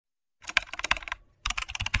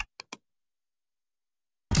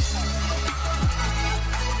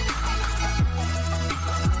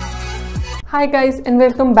Hi guys, and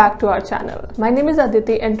welcome back to our channel. My name is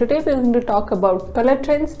Aditi and today we're going to talk about color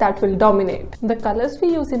trends that will dominate. The colors we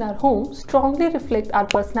use in our home strongly reflect our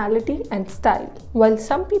personality and style. While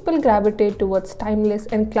some people gravitate towards timeless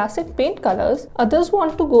and classic paint colors, others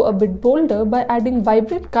want to go a bit bolder by adding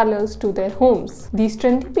vibrant colors to their homes. These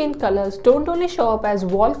trendy paint colors don't only show up as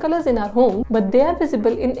wall colors in our home, but they are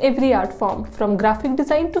visible in every art form, from graphic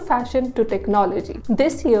design to fashion to technology.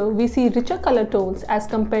 This year we see richer color tones as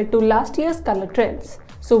compared to last year's color trends.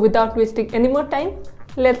 So without wasting any more time,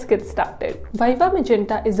 let's get started. Viva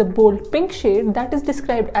Magenta is a bold pink shade that is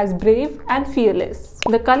described as brave and fearless.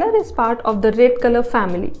 The color is part of the red color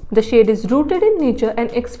family. The shade is rooted in nature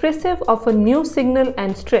and expressive of a new signal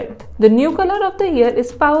and strength. The new color of the year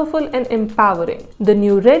is powerful and empowering. The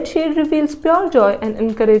new red shade reveals pure joy and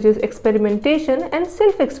encourages experimentation and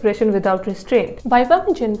self-expression without restraint. Viva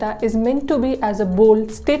Magenta is meant to be as a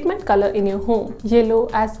bold statement color in your home. Yellow,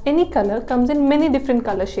 as any color, comes in many different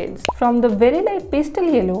color shades. From the very light pastel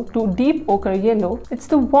yellow to deep ochre yellow, it's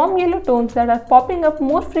the warm yellow tones that are popping up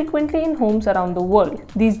more frequently in homes around the world.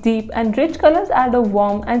 These deep and rich colors add a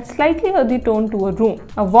warm and slightly earthy tone to a room.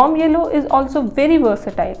 A warm yellow is also very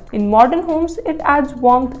versatile. In modern homes, it adds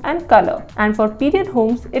warmth and color, and for period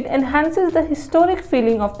homes, it enhances the historic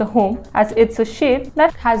feeling of the home as it's a shade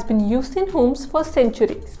that has been used in homes for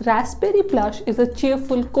centuries. Raspberry Blush is a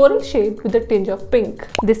cheerful coral shade with a tinge of pink.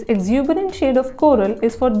 This exuberant shade of coral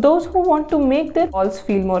is for those who want to make their walls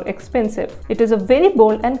feel more expensive. It is a very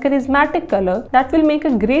bold and charismatic color that will make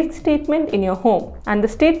a great statement in your home. And the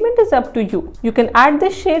statement is up to you. You can add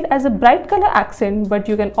this shade as a bright color accent, but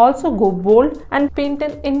you can also go bold and paint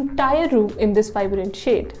an entire room in this vibrant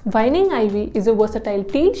shade. Vining Ivy is a versatile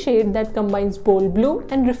teal shade that combines bold blue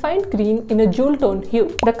and refined green in a jewel toned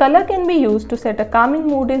hue. The color can be used to set a calming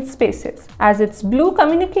mood in spaces, as its blue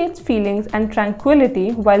communicates feelings and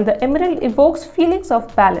tranquility while the emerald evokes feelings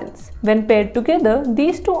of balance. When paired together,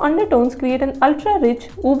 these two undertones create an ultra-rich,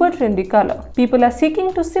 uber-trendy color. People are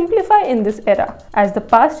seeking to simplify in this era, as the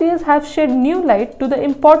past years have shed new light to the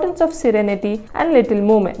importance of serenity and little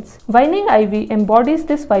moments. Vining Ivy embodies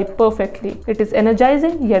this vibe perfectly. It is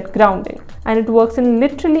energizing yet grounding, and it works in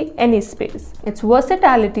literally any space. Its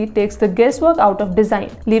versatility takes the guesswork out of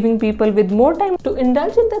design, leaving people with more time to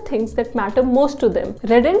indulge in the things that matter most to them.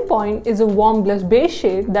 Red and Point is a warm blush beige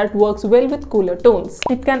shade that works well with cooler tones.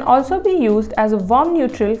 It can also be used as a warm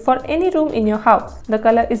neutral for any room in your house. The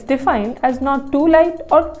color is defined as not too light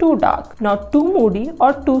or too dark, not too moody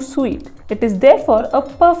or too sweet. It is therefore a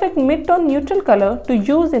perfect mid-tone neutral color to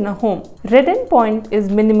use in a home. Red and Point is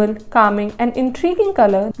minimal, calming and intriguing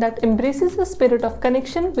color that embraces the spirit of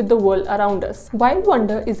connection with the world around us. Wild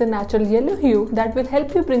Wonder is a natural yellow hue that will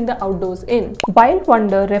help you bring the outdoors in. Wild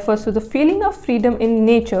Wonder refers to the feeling of freedom in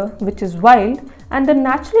nature, which is wild, and the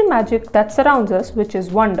natural magic that surrounds us, which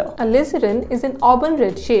is wonder. Alizarin is an auburn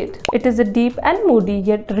red shade. It is a deep and moody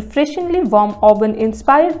yet refreshingly warm auburn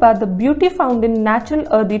inspired by the beauty found in natural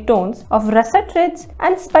earthy tones of russet reds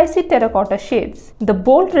and spicy terracotta shades. The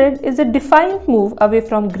bold red is a defiant move away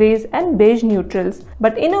from greys and beige neutrals,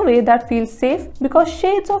 but in a way that feels safe because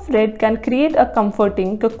shades of red can create a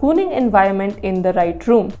comforting, cocooning environment in the right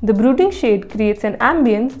room. The brooding shade creates an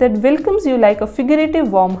ambience that welcomes you like a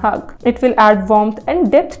figurative warm hug. It will add warmth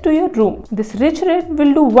and depth to your room. This rich red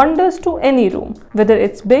will do wonders to any room, whether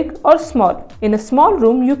it's big or small. In a small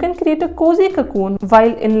room, you can create a cozy cocoon,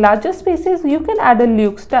 while in larger spaces, you can add a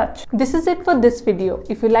luxe touch. This is it for this video.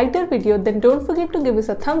 If you liked our video, then don't forget to give us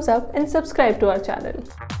a thumbs up and subscribe to our channel.